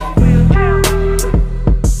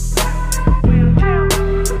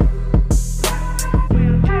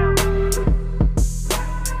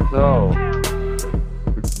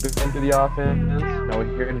offense. Now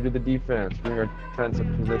we're here to do the defense. Doing our defensive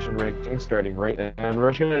position ranking starting right now. And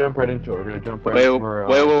we're just going to jump right into it. We're going to jump right Wait,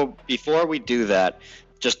 over. before we do that,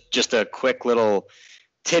 just a quick little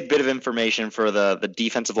tidbit of information for the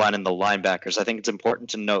defensive line and the linebackers. I think it's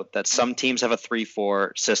important to note that some teams have a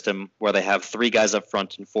 3-4 system where they have 3 guys up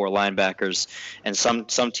front and 4 linebackers, and some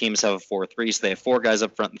teams have a 4-3, so they have 4 guys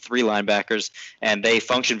up front and 3 linebackers, and they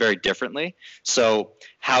function very differently. So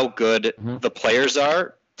how good the players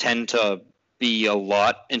are tend to be a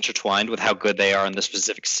lot intertwined with how good they are in the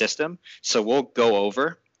specific system. So we'll go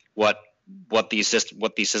over what these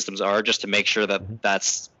systems are just to make sure that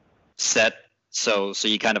that's set. So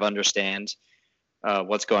you kind of understand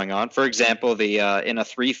what's going on. For example, the in a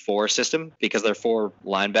 3-4 system, because they're 4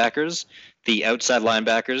 linebackers, the outside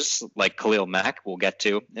linebackers, like Khalil Mack, we'll get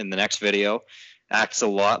to in the next video, acts a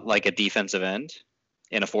lot like a defensive end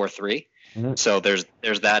in a 4-3. So there's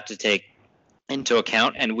that to take into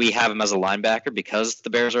account, and we have him as a linebacker because the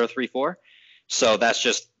Bears are a 3-4. So that's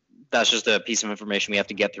just a piece of information we have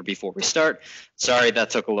to get through before we start. Sorry,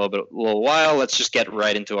 that took a little while. Let's just get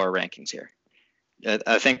right into our rankings here.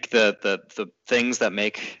 I think the things that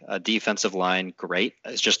make a defensive line great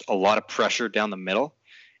is just a lot of pressure down the middle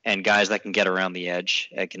and guys that can get around the edge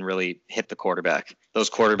and can really hit the quarterback.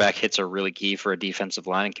 Those quarterback hits are really key for a defensive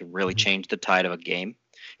line and can really change the tide of a game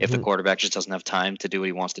if the quarterback just doesn't have time to do what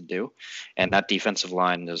he wants to do. And that defensive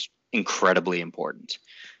line is incredibly important.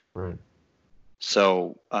 Right.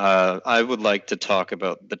 So I would like to talk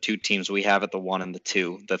about the 2 teams we have at the 1 and the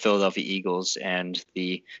 2, the Philadelphia Eagles and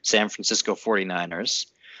the San Francisco 49ers.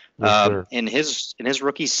 Yes, in his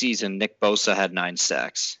rookie season, Nick Bosa had 9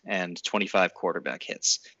 sacks and 25 quarterback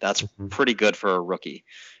hits. That's pretty good for a rookie.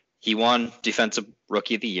 He won Defensive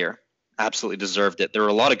Rookie of the Year. Absolutely deserved it. There were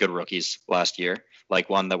a lot of good rookies last year, like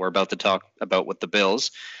one that we're about to talk about with the Bills.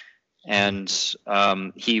 And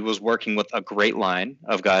he was working with a great line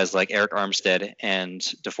of guys like Eric Armstead and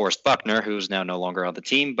DeForest Buckner, who's now no longer on the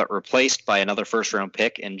team, but replaced by another first-round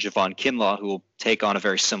pick in Javon Kinlaw, who will take on a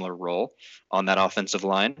very similar role on that offensive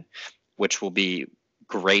line, which will be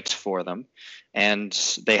great for them. And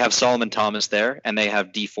they have Solomon Thomas there, and they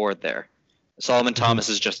have Dee Ford there. Solomon Thomas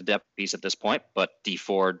is just a depth piece at this point, but Dee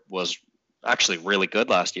Ford was actually really good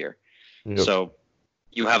last year. Yep. So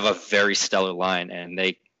you have a very stellar line, and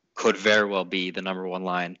they could very well be the number 1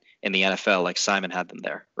 line in the NFL, like Simon had them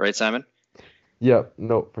there. Right, Simon? Yeah,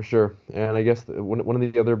 no, for sure. And I guess one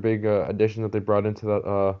of the other big additions that they brought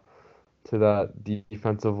into that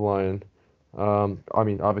defensive line, I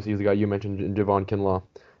mean, obviously, he's the guy you mentioned, Javon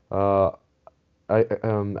Kinlaw.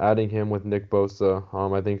 Adding him with Nick Bosa,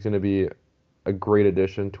 I think is going to be a great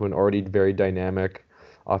addition to an already very dynamic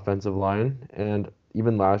offensive line. And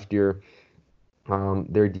even last year,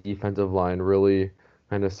 their defensive line really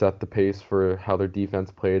kind of set the pace for how their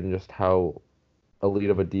defense played and just how elite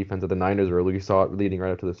of a defense that the Niners were. We saw it leading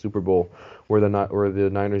right up to the Super Bowl, where the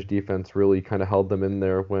Niners defense really kind of held them in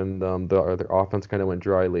there when their offense kind of went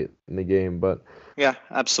dry late in the game. But yeah,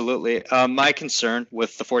 absolutely. My concern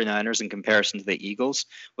with the 49ers in comparison to the Eagles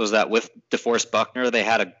was that with DeForest Buckner, they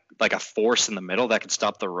had a force in the middle that could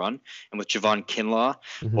stop the run, and with Javon Kinlaw,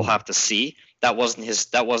 we'll have to see. That wasn't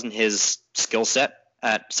his skill set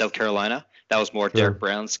at South Carolina. That was more Derek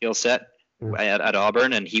Brown's skill set at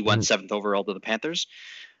Auburn, and he went 7th overall to the Panthers.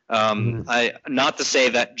 Not to say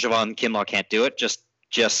that Javon Kinlaw can't do it, just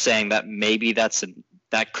saying that maybe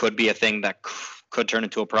that could be a thing that could turn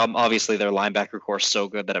into a problem. Obviously, their linebacker core is so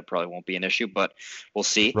good that it probably won't be an issue, but we'll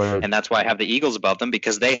see. Right. And that's why I have the Eagles above them,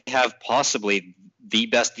 because they have possibly the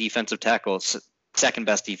best defensive tackle, second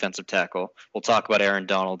best defensive tackle. We'll talk about Aaron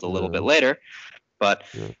Donald a little bit later. But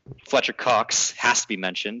Fletcher Cox has to be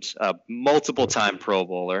mentioned. Multiple-time Pro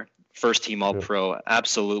Bowler, first-team All-Pro,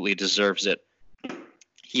 absolutely deserves it.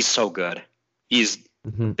 He's so good. He's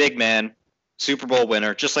big man, Super Bowl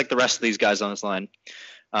winner, just like the rest of these guys on this line.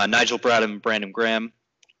 Nigel Bradham and Brandon Graham,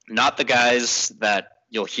 not the guys that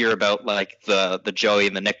you'll hear about like the Joey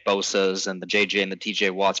and the Nick Bosas and the JJ and the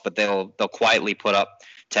TJ Watts, but they'll quietly put up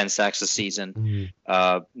 10 sacks a season,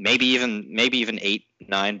 maybe even 8,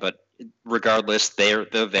 9, but regardless, they're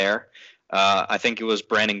there. I think it was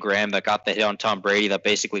Brandon Graham that got the hit on Tom Brady that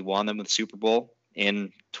basically won them the Super Bowl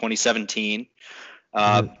in 2017.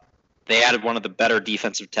 They added one of the better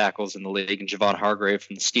defensive tackles in the league, in Javon Hargrave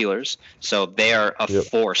from the Steelers. So they are a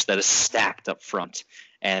force that is stacked up front.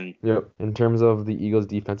 And in terms of the Eagles'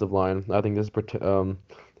 defensive line, I think this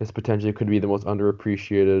potentially could be the most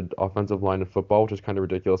underappreciated offensive line in football, which is kind of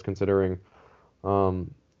ridiculous considering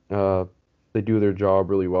they do their job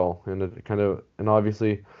really well. And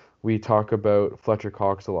obviously we talk about Fletcher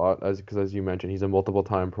Cox a lot because as you mentioned, he's a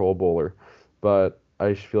multiple-time Pro Bowler. But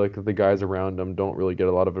I feel like that the guys around him don't really get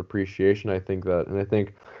a lot of appreciation. I think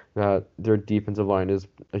that their defensive line is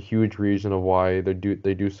a huge reason of why they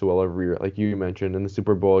do so well every year. Like you mentioned in the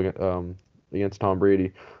Super Bowl against Tom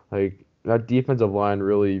Brady, like that defensive line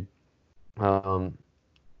really um,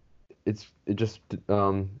 it just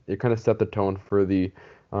it kind of set the tone for the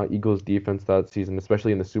Eagles defense that season,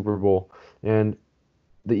 especially in the Super Bowl. And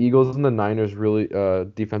the Eagles and the Niners really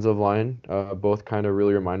defensive line both kind of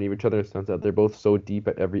really remind me of each other in the sense that they're both so deep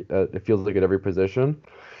at every it feels like at every position.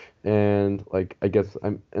 And like I guess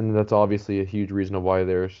and that's obviously a huge reason of why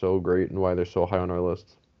they're so great and why they're so high on our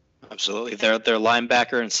list. Absolutely. Their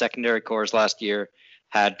linebacker and secondary cores last year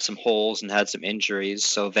had some holes and had some injuries,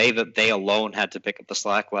 so they alone had to pick up the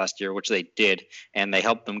slack last year, which they did, and they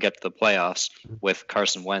helped them get to the playoffs with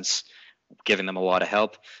Carson Wentz giving them a lot of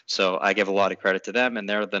help. So I give a lot of credit to them, and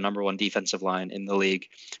they're the number one defensive line in the league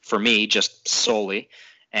for me, just solely.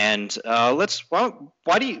 And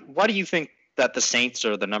why do you think that the Saints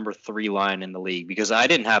are the number 3 line in the league? Because I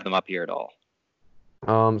didn't have them up here at all.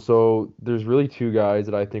 So there's really two guys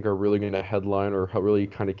that I think are really going to headline or really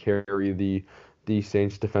kind of carry the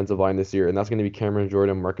Saints defensive line this year, and that's going to be Cameron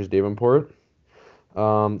Jordan and Marcus Davenport.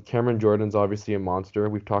 Cameron Jordan's obviously a monster.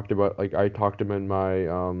 We've talked about like I talked him in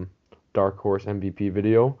my Dark Horse MVP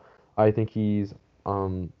video. I think he's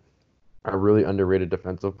a really underrated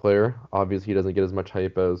defensive player. Obviously, he doesn't get as much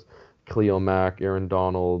hype as Khalil Mack, Aaron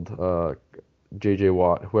Donald, J.J.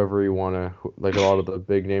 Watt, whoever you want to, like a lot of the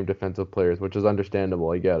big name defensive players, which is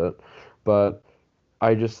understandable. I get it, but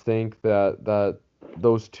I just think that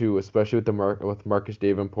those two, especially with Marcus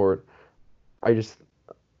Davenport, I just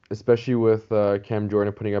especially with Cam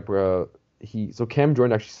Jordan putting up Cam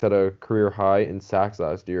Jordan actually set a career high in sacks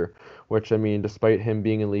last year, which I mean, despite him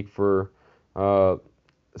being in league for uh,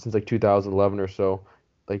 since like 2011 or so,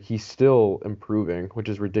 like he's still improving, which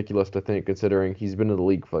is ridiculous to think considering he's been in the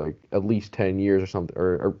league for like at least 10 years or something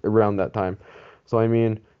or around that time. So I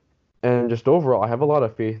mean, and just overall, I have a lot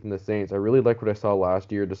of faith in the Saints. I really like what I saw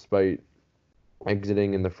last year, despite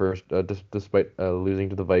exiting in the first, despite losing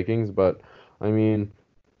to the Vikings. But I mean,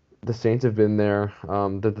 the Saints have been there.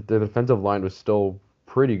 The defensive line was still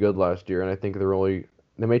pretty good last year, and I think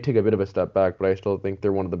they may take a bit of a step back, but I still think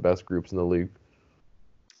they're one of the best groups in the league.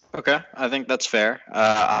 Okay, I think that's fair.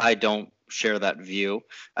 I don't share that view.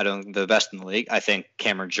 I don't think they're the best in the league. I think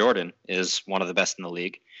Cameron Jordan is one of the best in the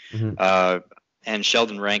league. Hmm. And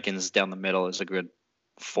Sheldon Rankins down the middle is a good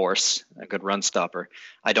force, a good run stopper.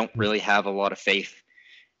 I don't really have a lot of faith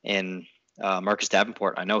in Marcus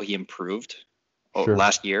Davenport. I know he improved Sure.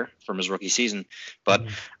 last year from his rookie season, but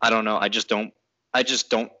Mhm. I don't know. I just don't.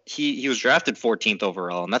 He was drafted 14th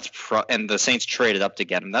overall, and and the Saints traded up to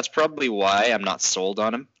get him. That's probably why I'm not sold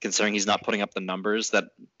on him, considering he's not putting up the numbers that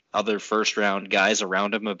other first round guys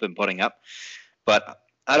around him have been putting up. But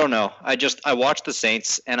I don't know. I watch the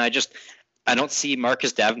Saints, and I don't see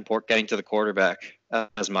Marcus Davenport getting to the quarterback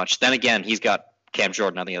as much. Then again, he's got Cam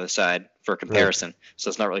Jordan on the other side for comparison, so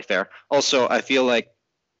it's not really fair. Also, I feel like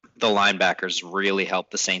the linebackers really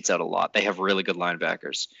help the Saints out a lot. They have really good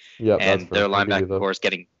linebackers, Yeah, that's and fair. their I'll give you linebacker that. core is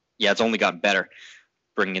getting it's only gotten better.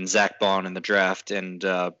 Bringing in Zach Bond in the draft, and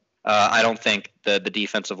I don't think the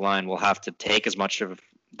defensive line will have to take as much of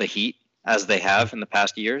the heat as they have in the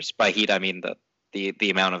past years. By heat, I mean the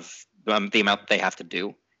amount of the amount they have to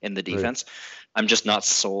do in the Right. defense. I'm just not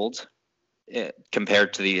sold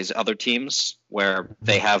compared to these other teams where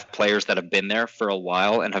they Mhm. have players that have been there for a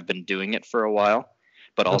while and have been doing it for a while,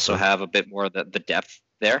 but That's also fair. have a bit more of the depth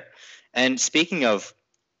there. And speaking of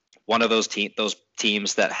one of those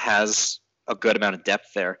teams that has a good amount of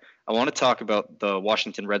depth there, I want to talk about the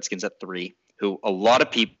Washington Redskins at 3, who a lot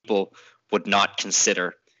of people would not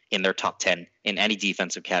consider in their top 10 in any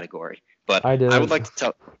defensive category. But I I would didn't, like to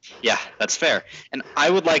tell, yeah, that's fair. And I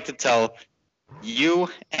would like to tell you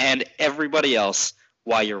and everybody else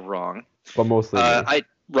why you're wrong. but mostly me.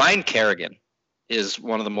 Ryan Kerrigan is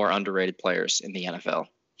one of the more underrated players in the NFL.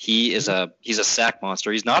 He's a sack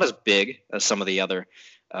monster. He's not as big as some of the other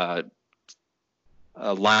uh,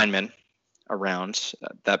 linemen around.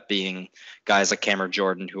 That being guys like Cameron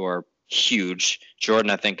Jordan, who are huge.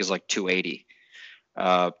 Jordan, I think, is like 280.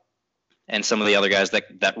 And some of the other guys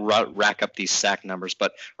that rack up these sack numbers.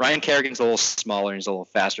 But Ryan Kerrigan's a little smaller and he's a little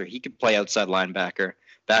faster. He could play outside linebacker.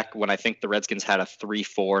 Back when I think the Redskins had a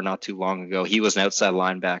 3-4 not too long ago, he was an outside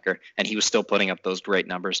linebacker, and he was still putting up those great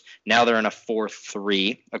numbers. Now they're in a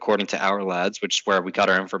 4-3, according to our lads, which is where we got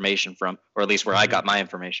our information from, or at least where I got my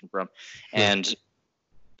information from. Sure. And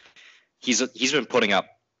he's been putting up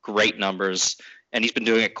great numbers, and he's been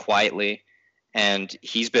doing it quietly, and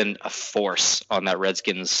he's been a force on that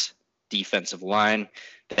Redskins defensive line.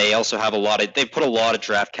 They also have they put a lot of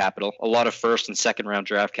draft capital, a lot of first and second round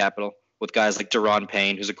draft capital with guys like Deron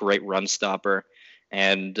Payne, who's a great run stopper,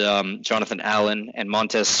 and Jonathan Allen and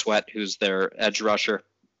Montez Sweat, who's their edge rusher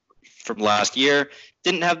from last year.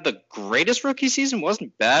 Didn't have the greatest rookie season.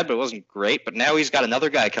 Wasn't bad, but it wasn't great. But now he's got another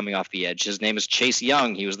guy coming off the edge. His name is Chase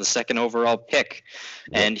Young. He was the second overall pick,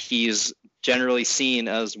 and he's generally seen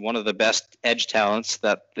as one of the best edge talents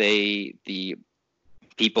that the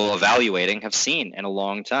people evaluating have seen in a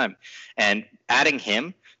long time. And adding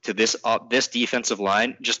him to this defensive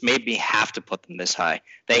line just made me have to put them this high.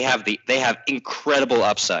 They have incredible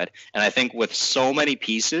upside, and I think with so many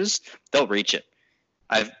pieces, they'll reach it.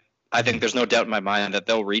 I think there's no doubt in my mind that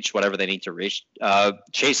they'll reach whatever they need to reach.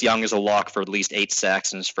 Chase Young is a lock for at least 8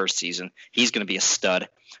 sacks in his first season. He's going to be a stud.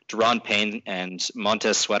 Deron Payne and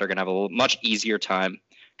Montez Sweat are going to have a much easier time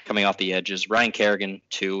coming off the edges. Ryan Kerrigan,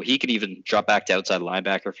 too. He could even drop back to outside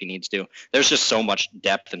linebacker if he needs to. There's just so much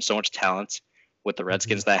depth and so much talent with the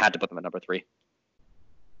Redskins that I had to put them at number 3.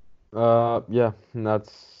 Yeah, and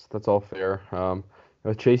that's all fair.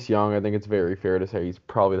 With Chase Young, I think it's very fair to say he's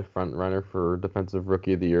probably the front runner for Defensive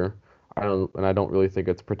Rookie of the Year. I don't really think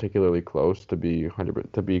it's particularly close to be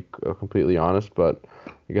completely honest, but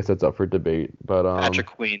I guess that's up for debate. But Patrick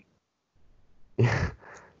Queen. You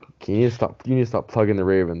need to stop plugging the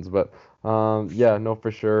Ravens, but yeah, no, for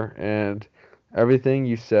sure. And everything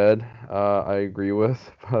you said, I agree with.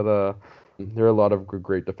 But there are a lot of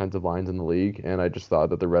great defensive lines in the league, and I just thought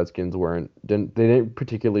that the Redskins didn't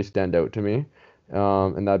particularly stand out to me.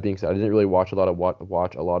 And that being said, I didn't really watch a lot of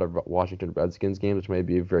Washington Redskins games, which may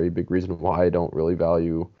be a very big reason why I don't really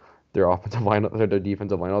value their offensive line or their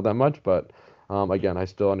defensive line all that much. But again, I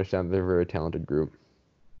still understand that they're a very talented group.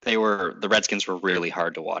 The Redskins were really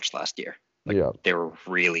hard to watch last year. They were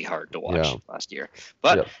really hard to watch last year.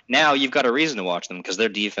 But now you've got a reason to watch them because their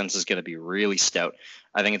defense is going to be really stout.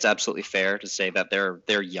 I think it's absolutely fair to say that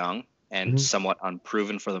they're young and somewhat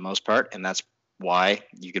unproven for the most part, and that's why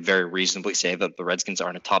you could very reasonably say that the Redskins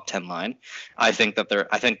aren't a top 10 line. I think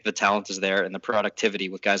the talent is there and the productivity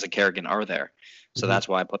with guys like Kerrigan are there. So that's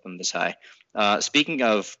why I put them this high. Speaking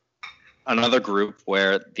of another group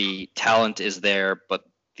where the talent is there, but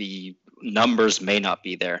the numbers may not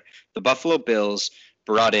be there. The Buffalo Bills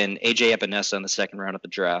brought in AJ Epinesa in the second round of the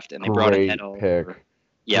draft, and they brought in Ed Oliver.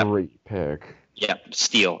 Great pick. Yeah,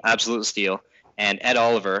 steal, absolute steal. And Ed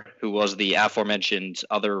Oliver, who was the aforementioned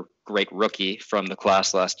other great rookie from the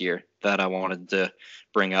class last year that I wanted to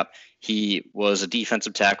bring up. He was a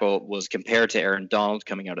defensive tackle, was compared to Aaron Donald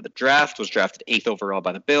coming out of the draft, was drafted 8th overall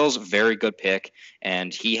by the Bills, very good pick,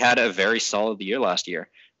 and he had a very solid year last year.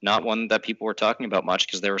 Not one that people were talking about much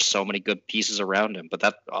because there were so many good pieces around him, but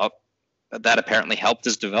that apparently helped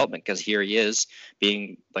his development because here he is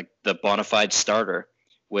being like the bona fide starter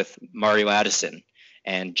with Mario Addison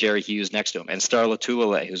and Jerry Hughes next to him, and Star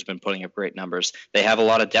Lotulelei, who's been putting up great numbers. They have a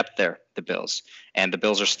lot of depth there, the Bills, and the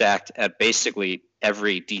Bills are stacked at basically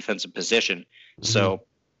every defensive position. So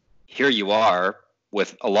here you are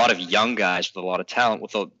with a lot of young guys with a lot of talent,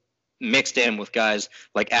 mixed in with guys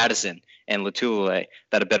like Addison and Lotulelei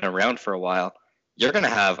that have been around for a while. You're going to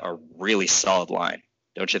have a really solid line,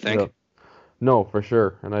 don't you think? Yeah. No, for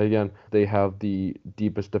sure. And again, they have the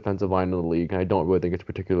deepest defensive line in the league, and I don't really think it's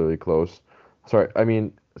particularly close. Sorry, I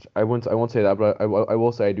mean, I won't say that, but I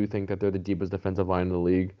will say I do think that they're the deepest defensive line in the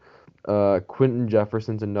league. Quentin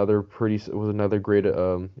Jefferson's another great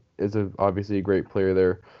obviously a great player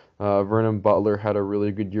there. Vernon Butler had a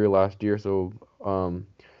really good year last year, so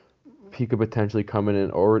he could potentially come in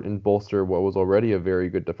and bolster what was already a very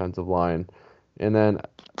good defensive line. And then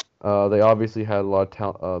they obviously had a lot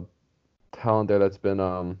of talent there that's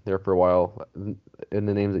been there for a while. In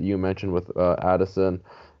the names that you mentioned with Addison.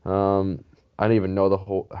 I don't even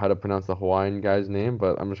know how to pronounce the Hawaiian guy's name,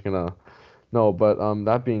 but I'm just gonna no. But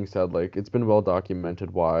that being said, like it's been well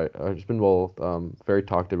documented why it's been very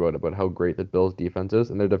talked about how great the Bills' defense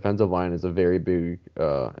is, and their defensive line is a very big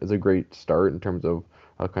is a great start in terms of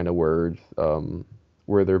kind of where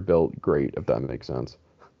they're built great, if that makes sense.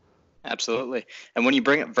 Absolutely. And when you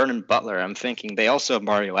bring up Vernon Butler, I'm thinking they also have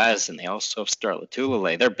Mario Addison. They also have Star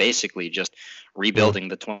Lotulelei. They're basically just rebuilding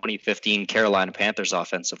the 2015 Carolina Panthers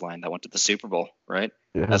offensive line that went to the Super Bowl, right?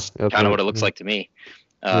 Yeah, that's kind of what it looks like to me.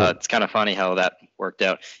 It's kind of funny how that worked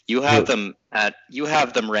out. You have them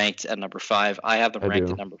ranked at number 5. I have them ranked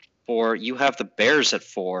at number 4. You have the Bears at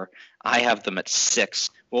 4. I have them at 6.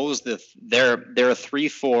 What was they're a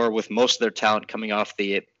 3-4 with most of their talent coming off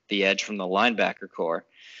the edge from the linebacker core.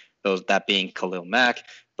 That being Khalil Mack.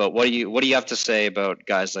 But what do you have to say about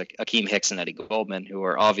guys like Akeem Hicks and Eddie Goldman, who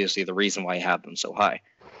are obviously the reason why you have them so high?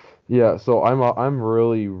 Yeah, so I'm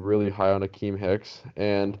really really high on Akeem Hicks,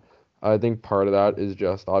 and I think part of that is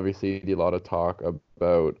just obviously a lot of talk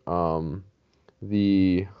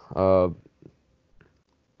the uh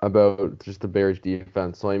about just the Bears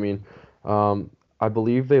defense. So I mean, I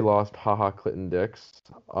believe they lost Haha Clinton Dix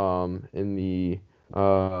in the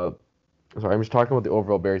uh sorry, I'm just talking about the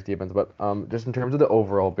overall Bears defense, but just in terms of the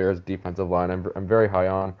overall Bears defensive line, I'm very high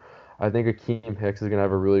on. I think Akeem Hicks is gonna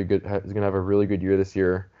have a really good year this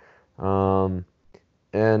year. Um,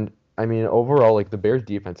 and I mean, overall, like the Bears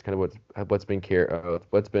defense, kind of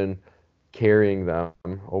what's been carrying them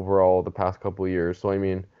overall the past couple of years. So I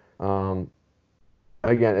mean, um,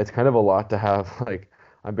 again, it's kind of a lot to have. Like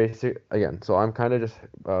so I'm kind of just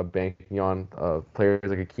banking on players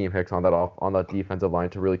like Akeem Hicks on that defensive line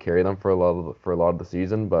to really carry them for a lot of the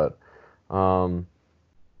season. But um,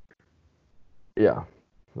 yeah,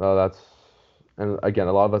 that's and again,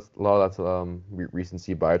 a lot of that's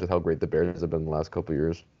recency bias with how great the Bears have been the last couple of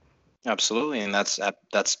years. Absolutely, and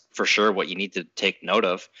that's for sure what you need to take note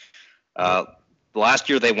of. Yeah. Uh, Last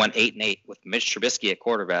year they went 8-8 with Mitch Trubisky at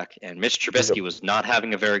quarterback, and Mitch Yep. Trubisky was not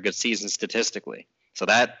having a very good season statistically. So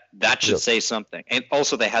that should Yep. say something. And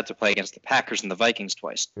also they had to play against the Packers and the Vikings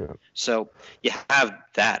twice. Yeah. So you have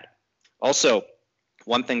that. Also,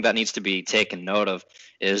 one thing that needs to be taken note of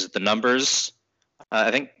is the numbers.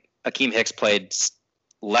 I think Akeem Hicks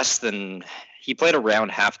he played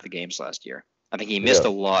around half the games last year. I think he missed Yeah.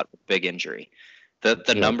 a lot with big injury. The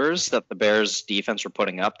Yeah. numbers that the Bears defense were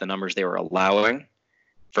putting up, the numbers they were allowing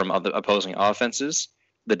from other opposing offenses,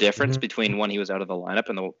 the difference Hmm. between when he was out of the lineup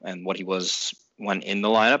and what he was when in the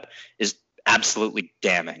lineup is absolutely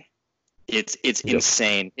damning. It's Yep.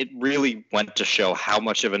 insane. It really went to show how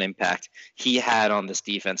much of an impact he had on this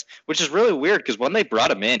defense, which is really weird because when they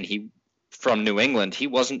brought him in, he from New England, he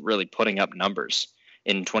wasn't really putting up numbers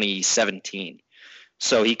in 2017.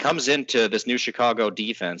 So he comes into this new Chicago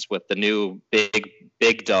defense with the new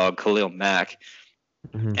big dog Khalil Mack,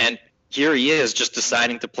 Hmm. and here he is just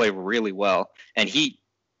deciding to play really well. And he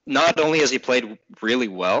not only has he played really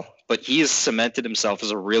well, but he has cemented himself as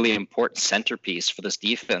a really important centerpiece for this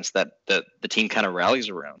defense that the team kind of rallies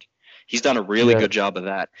around. He's done a really Yeah. good job of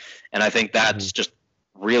that, and I think Hmm. that's just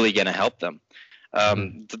really going to help them.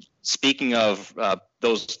 Hmm. Speaking of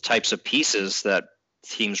those types of pieces that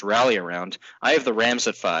teams rally around, I have the Rams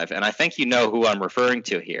at 5, and I think you know who I'm referring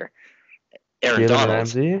to here. Aaron Jalen Donald.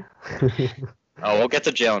 Ramsey. Oh, we'll get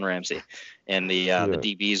to Jalen Ramsey in the Yeah.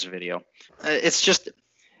 DB's video. It's just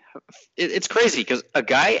it's crazy because a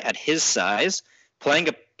guy at his size playing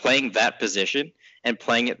that position and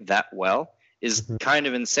playing it that well is Mhm. kind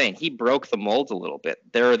of insane. He broke the mold a little bit.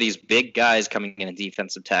 There are these big guys coming in a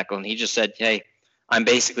defensive tackle, and he just said, "Hey, I'm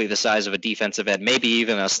basically the size of a defensive end, maybe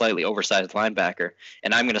even a slightly oversized linebacker,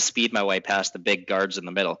 and I'm going to speed my way past the big guards in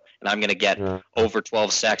the middle, and I'm going to get Yeah. over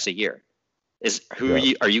 12 sacks a year."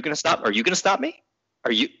 Yeah. Are you going to stop? Are you going to stop me?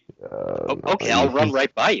 Are you No, okay? I'll run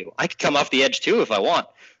right by you. I could come off the edge too if I want.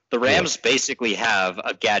 The Yeah. Rams basically have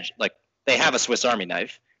a gadget, like they have a Swiss Army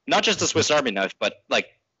knife, not just a Swiss Army knife, but like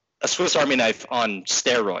a Swiss Army knife on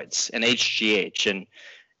steroids and HGH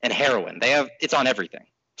and heroin. It's on everything.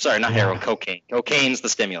 Sorry, not heroin, Yeah. cocaine. Cocaine's the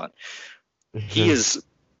stimulant. He is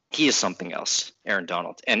something else, Aaron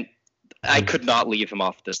Donald, and I could not leave him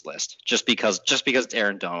off this list just because it's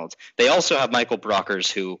Aaron Donald. They also have Michael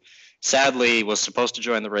Brockers, who sadly was supposed to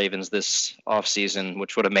join the Ravens this offseason,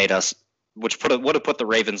 which would have put the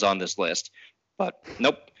Ravens on this list. But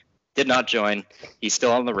nope, did not join. He's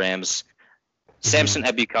still on the Rams. Samson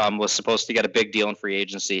Ebukam was supposed to get a big deal in free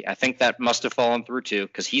agency. I think that must have fallen through too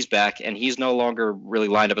because he's back and he's no longer really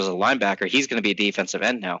lined up as a linebacker. He's going to be a defensive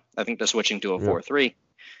end now. I think they're switching to a 4-3.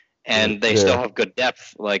 And they still have good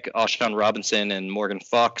depth like Alshon Robinson and Morgan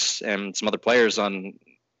Fox and some other players on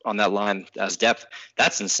that line as depth.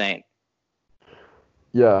 That's insane.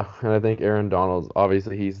 Yeah, and I think Aaron Donald's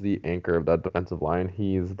obviously he's the anchor of that defensive line.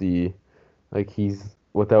 He's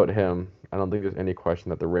without him, I don't think there's any question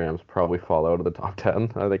that the Rams probably fall out of the top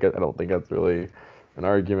 10. I don't think that's really an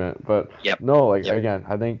argument. But Yep. no, like Yep. again,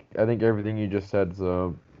 I think everything you just said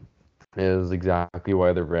is exactly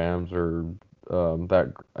why the Rams are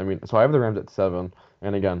I mean, so I have the Rams at 7,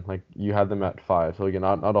 and again, like you had them at 5, so again,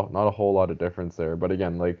 not a whole lot of difference there. But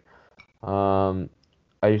again, like um,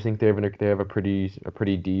 I just think they have a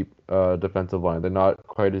pretty deep defensive line. They're not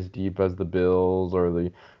quite as deep as the Bills or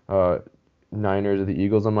the uh, Niners or the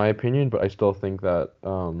Eagles, in my opinion, but I still think that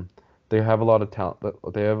they have a lot of talent.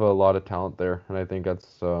 They have a lot of talent there, and I think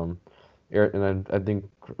that's and I think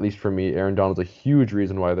at least for me, Aaron Donald's a huge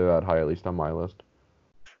reason why they're that high, at least on my list.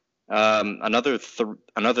 Another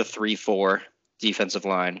 3-4 defensive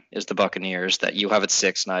line is the Buccaneers, that you have at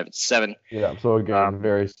 6 and I have at 7. Yeah, so again, Um,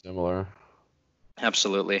 very similar.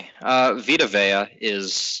 Absolutely. Vita Vea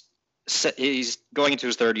he's going into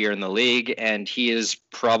his third year in the league, and he is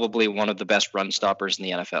probably one of the best run stoppers in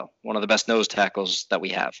the NFL, one of the best nose tackles that we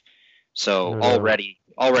have. So No doubt.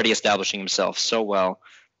 already establishing himself so well.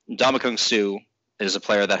 Ndamukong Suh is a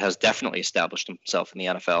player that has definitely established himself in the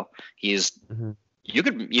NFL. He's Hmm. You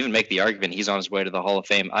could even make the argument he's on his way to the Hall of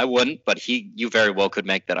Fame. I wouldn't, but you very well could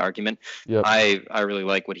make that argument. Yep. I really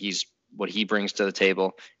like what he brings to the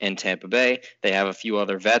table in Tampa Bay. They have a few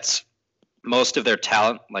other vets. Most of their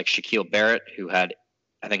talent, like Shaquille Barrett, who had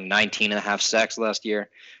I think 19 and a half sacks last year,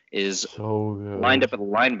 is So lined good. up at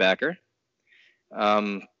linebacker.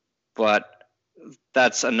 But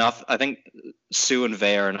that's enough. I think Sue and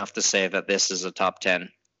Vey are enough to say that this is a top 10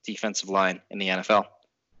 defensive line in the NFL.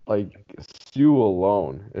 Like Sue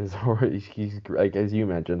alone is already he's like as you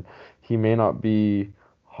mentioned, he may not be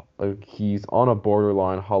like he's on a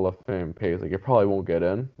borderline Hall of Fame pace. Like it probably won't get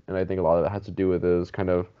in, and I think a lot of that has to do with his kind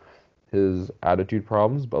of his attitude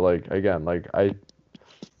problems. But like again, like I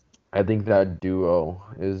think that duo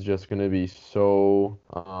is just gonna be so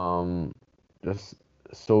just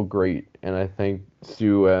so great, and I think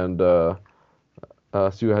Sue has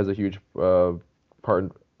a huge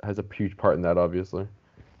part has a huge part in that, obviously.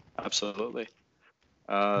 Absolutely.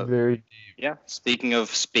 Uh, Very. yeah. Speaking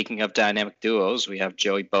of dynamic duos, we have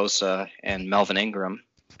Joey Bosa and Melvin Ingram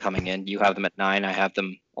coming in. You have them at 9. I have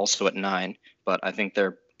them also at 9. But I think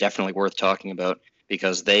they're definitely worth talking about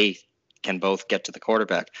because they can both get to the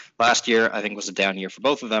quarterback. Last year, I think was a down year for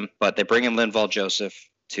both of them, but they bring in Linval Joseph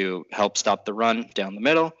to help stop the run down the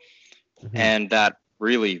middle, Mhm. and that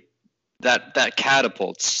really that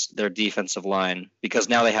catapults their defensive line because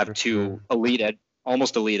now they have For two sure.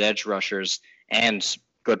 almost elite edge rushers and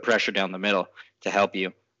good pressure down the middle to help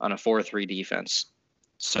you on a 4-3 defense.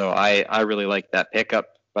 So I really like that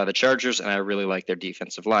pickup by the Chargers, and I really like their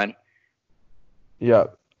defensive line. Yeah,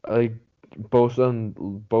 like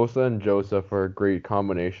Bosa and Joseph are a great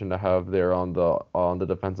combination to have there on the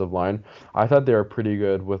defensive line. I thought they were pretty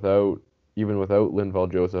good without Linval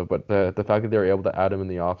Joseph, but the fact that they were able to add him in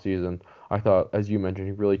the offseason, I thought, as you mentioned,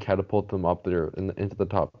 he really catapulted them up there into the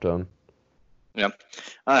top 10. Yeah,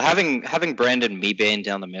 having Brandon Mebane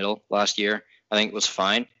down the middle last year, I think was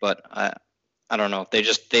fine, but I don't know. They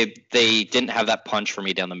didn't have that punch for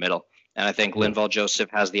me down the middle, and I think Yeah. Linval Joseph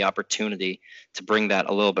has the opportunity to bring that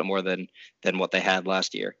a little bit more than what they had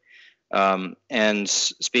last year. And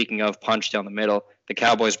speaking of punch down the middle, the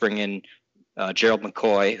Cowboys bring in Gerald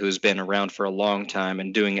McCoy, who's been around for a long time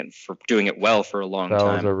and doing it well for a long That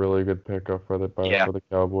was time. a really good pickup Yeah, for the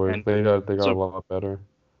Cowboys. and They got a so lot better.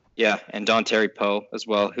 yeah, and Don Terry Poe as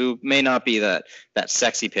well, who may not be that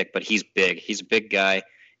sexy pick, but he's big. He's a big guy.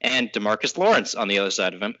 And Demarcus Lawrence on the other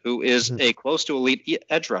side of him, who is Mhm. a close to elite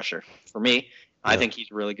edge rusher. For me, I Yeah, think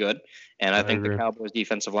he's really good, and I I think the agree. Cowboys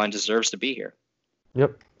defensive line deserves to be here.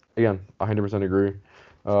 Yep. Again, 100% agree.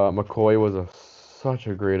 McCoy was such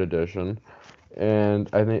a great addition. And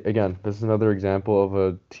I think, again, this is another example of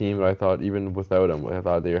a team that I thought, even without him, I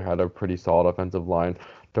thought they had a pretty solid offensive line.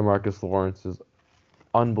 Demarcus Lawrence is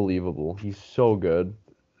unbelievable. He's so good.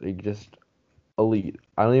 Like, just elite.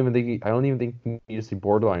 I don't even think he needs to be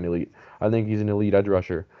borderline elite. I think he's an elite edge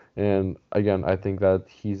rusher. And again, I think that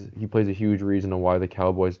he plays a huge reason on why the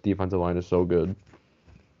Cowboys defensive line is so good.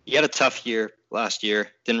 He had a tough year last year.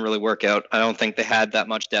 Didn't really work out. I don't think they had that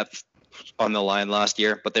much depth on the line last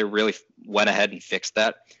year, but they really went ahead and fixed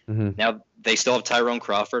that. Hmm. Now they still have Tyrone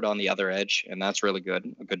Crawford on the other edge, and that's really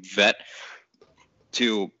good. A good vet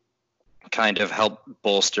to kind of help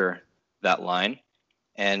bolster that line.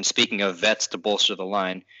 And speaking of vets to bolster the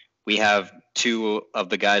line, we have two of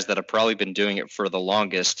the guys that have probably been doing it for the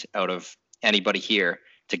longest out of anybody here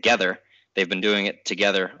together. They've been doing it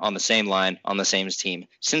together on the same line, on the same team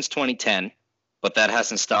since 2010, but that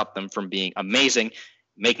hasn't stopped them from being amazing,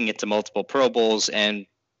 making it to multiple Pro Bowls and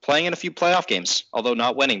playing in a few playoff games, although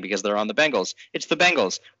not winning because they're on the Bengals. It's the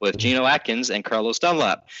Bengals with Geno Atkins and Carlos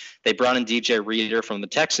Dunlap. They brought in DJ Reader from the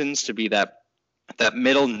Texans to be that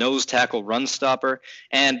middle nose tackle run stopper.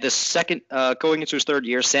 And the second, going into his third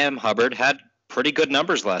year, Sam Hubbard had pretty good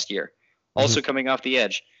numbers last year, Hmm. also coming off the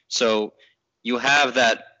edge. So you have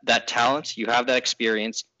that talent, you have that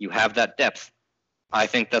experience, you have that depth. I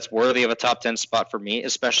think that's worthy of a top 10 spot for me,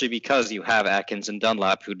 especially because you have Atkins and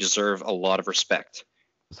Dunlap who deserve a lot of respect.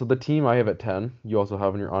 So the team I have at 10, you also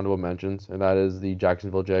have in your honorable mentions, and that is the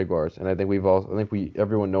Jacksonville Jaguars. And I think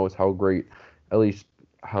everyone knows how great, at least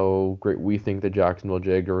how great we think the Jacksonville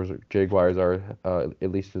Jaguars are,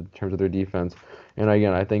 at least in terms of their defense. And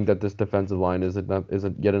again, I think that this defensive line is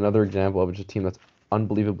yet another example of just a team that's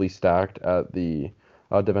unbelievably stacked at the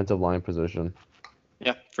defensive line position.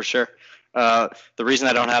 Yeah, for sure. The reason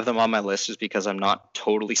I don't have them on my list is because I'm not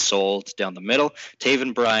totally sold down the middle.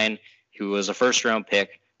 Taven Bryan, who was a first-round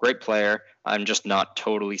pick, great player. I'm just not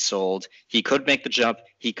totally sold. He could make the jump.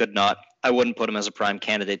 He could not. I wouldn't put him as a prime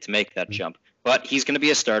candidate to make that jump. But he's going to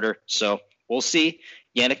be a starter, so we'll see.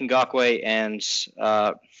 Yannick Ngakoue and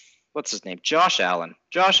what's his name? Josh Allen.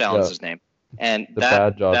 Josh Allen's his name. And the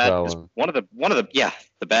bad Josh that Allen. is one of the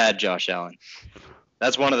the bad Josh Allen.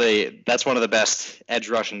 That's one of the best edge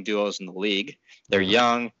rushing duos in the league. They're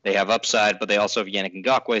young, they have upside, but they also have Yannick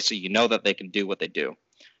Ngakoue, so you know that they can do what they do.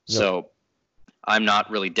 Yep. So I'm not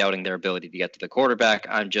really doubting their ability to get to the quarterback.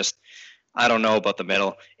 I don't know about the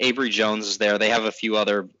middle. Avery Jones is there. They have a few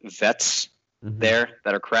other vets there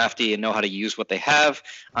that are crafty and know how to use what they have.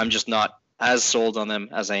 I'm just not as sold on them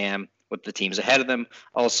as I am with the teams ahead of them.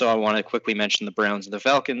 Also, I want to quickly mention the Browns and the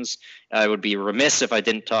Falcons. I would be remiss if I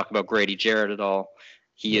didn't talk about Grady Jarrett at all.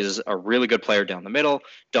 He is a really good player down the middle.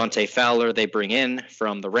 Dante Fowler, they bring in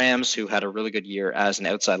from the Rams, who had a really good year as an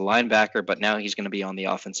outside linebacker, but now he's going to be on the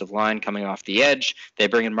offensive line coming off the edge. They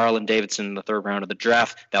bring in Marlon Davidson in the third round of the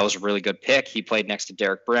draft. That was a really good pick. He played next to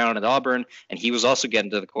Derek Brown at Auburn, and he was also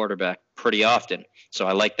getting to the quarterback pretty often. So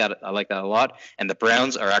I like that. I like that a lot. And the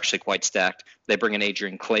Browns are actually quite stacked. They bring in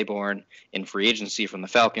Adrian Claiborne in free agency from the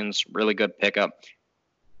Falcons. Really good pickup.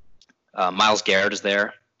 Myles Garrett is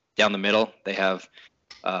there down the middle. They have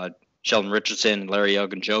Sheldon Richardson, Larry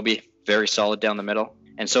Ogunjobi, very solid down the middle.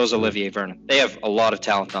 And so is Olivier Vernon. They have a lot of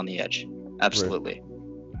talent on the edge. Absolutely.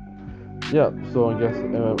 Right. Yeah, so I guess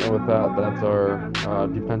with that, that's our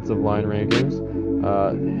defensive line rankings.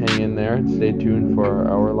 Hang in there and stay tuned for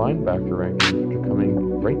our linebacker rankings, which are coming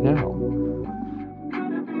right now.